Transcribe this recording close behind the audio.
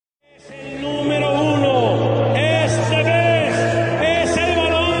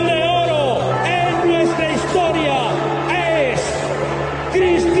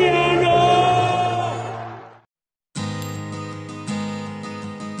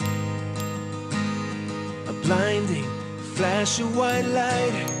blinding flash of white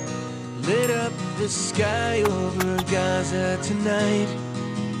light lit up the sky over Gaza tonight.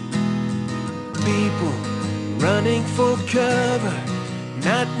 People running for cover,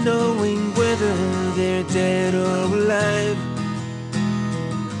 not knowing whether they're dead or alive.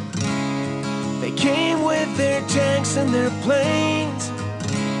 They came with their tanks and their planes,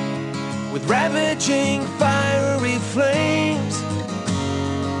 with ravaging fiery flames,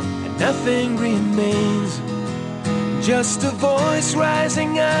 and nothing remains, just a voice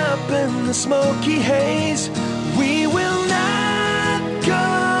rising up in the smoky haze. We will not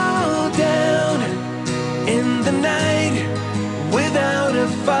go down in the night without a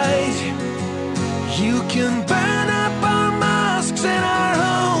fight. You can burn up our mosques and our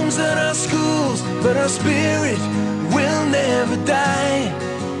homes and our schools, but our spirit will never die.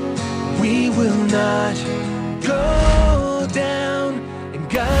 We will not go down in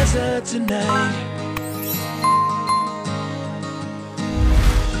Gaza tonight.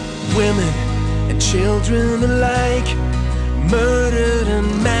 Women and children alike, murdered and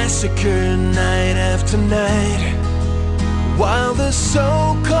massacred night after night, while the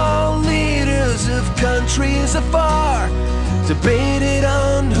so-called leaders of countries afar debated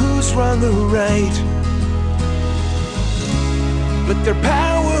on who's wrong or right. But their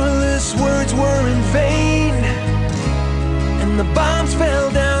powerless words were in vain, and the bombs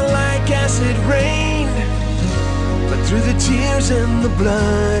fell down like acid rain. But through the tears and the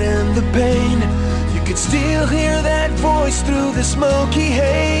blood and the pain, you could still hear that voice through the smoky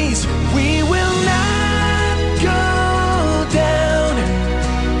haze. We will not go down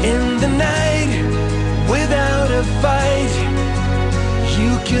in the night without a fight.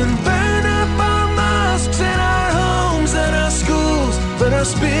 You can burn up our mosques and our homes and our schools, but our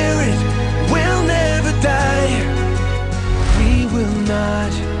spirit will never die. We will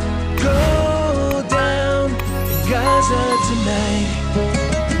not go down in Gaza tonight.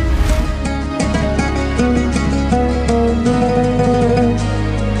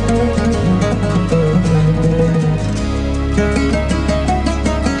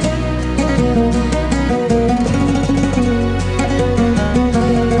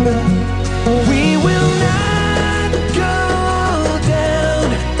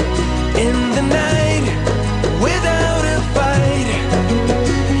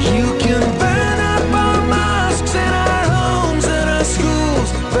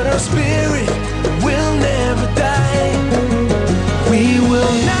 Spirit will never die. We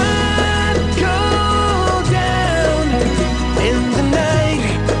will not go down in the night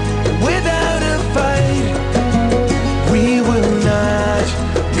without a fight. We will not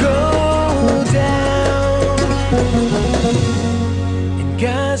go down in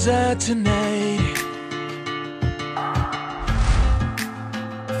Gaza tonight.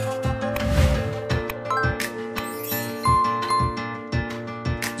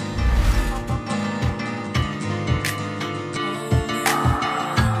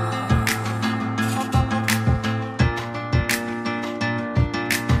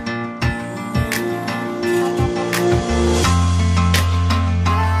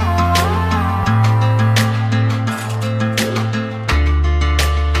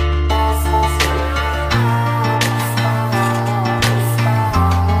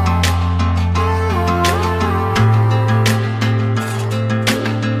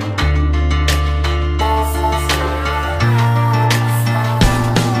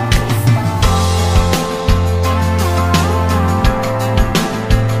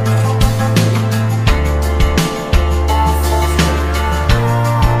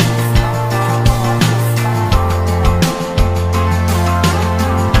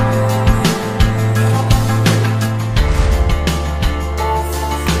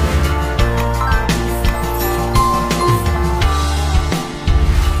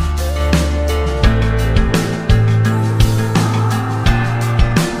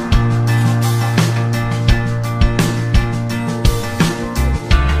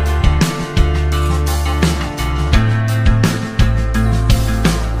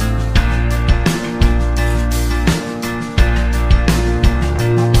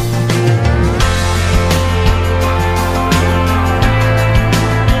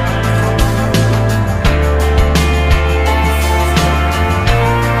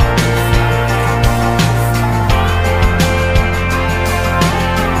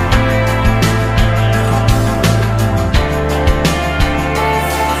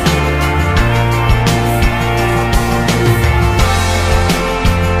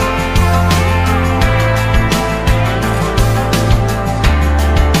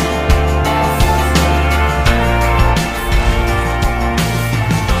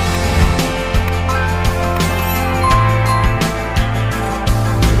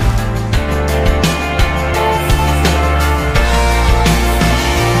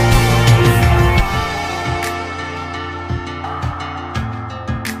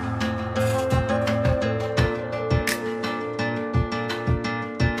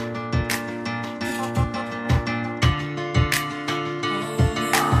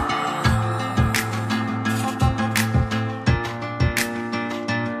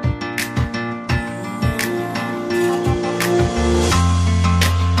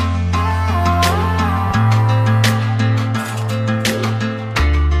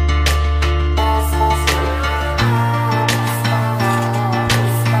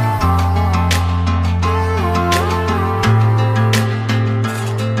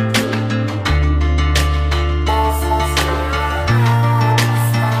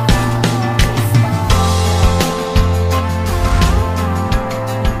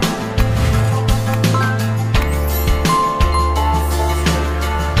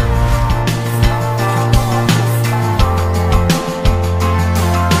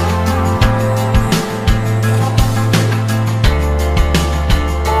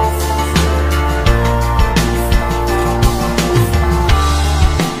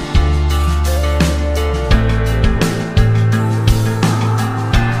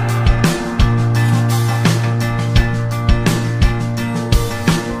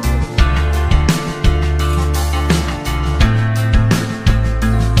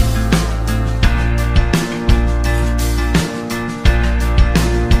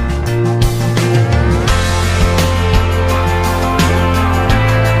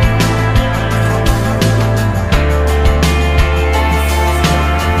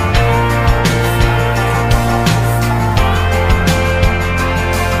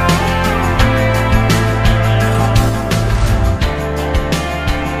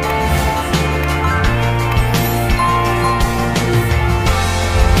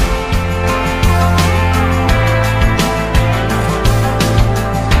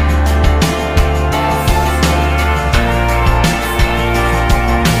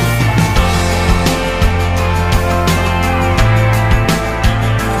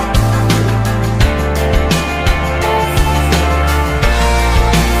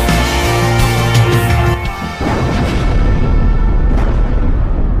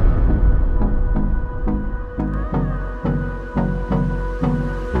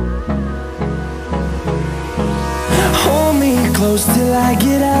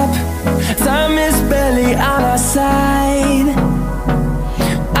 time is barely on our side.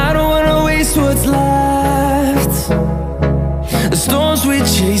 I don't wanna waste what's left. The storms we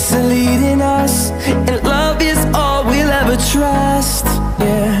chase are leading us, and love is all we'll ever trust.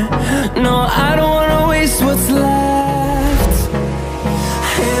 Yeah, no, I don't wanna waste what's left.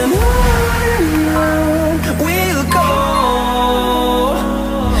 And on we'll go,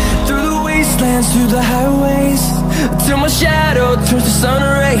 through the wastelands, through the highways, till my shadow turns to sun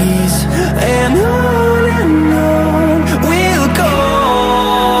rays. And on we'll go,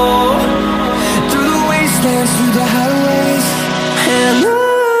 through the wastelands, through the highways, and on.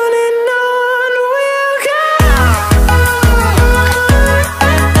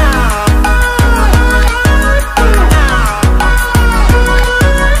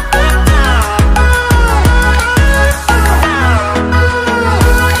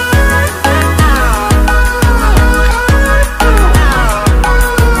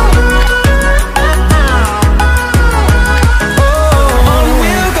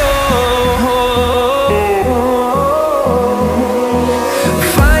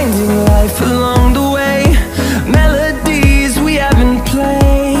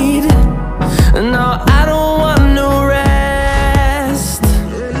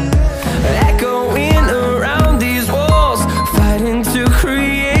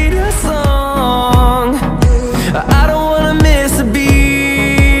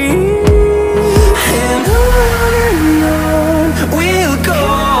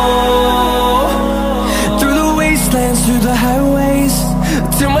 Through the highways,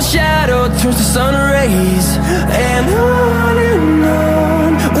 till my shadow turns to sun rays. And on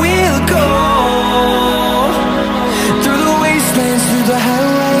we'll go, through the wastelands, through the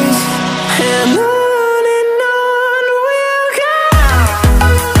highways, and on.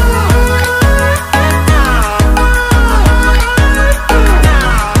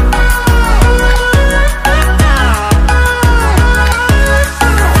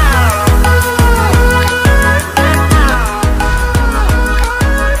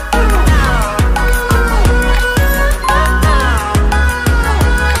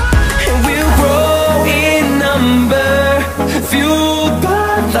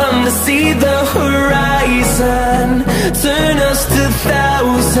 See the horizon, turn us to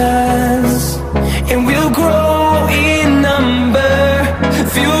thousands.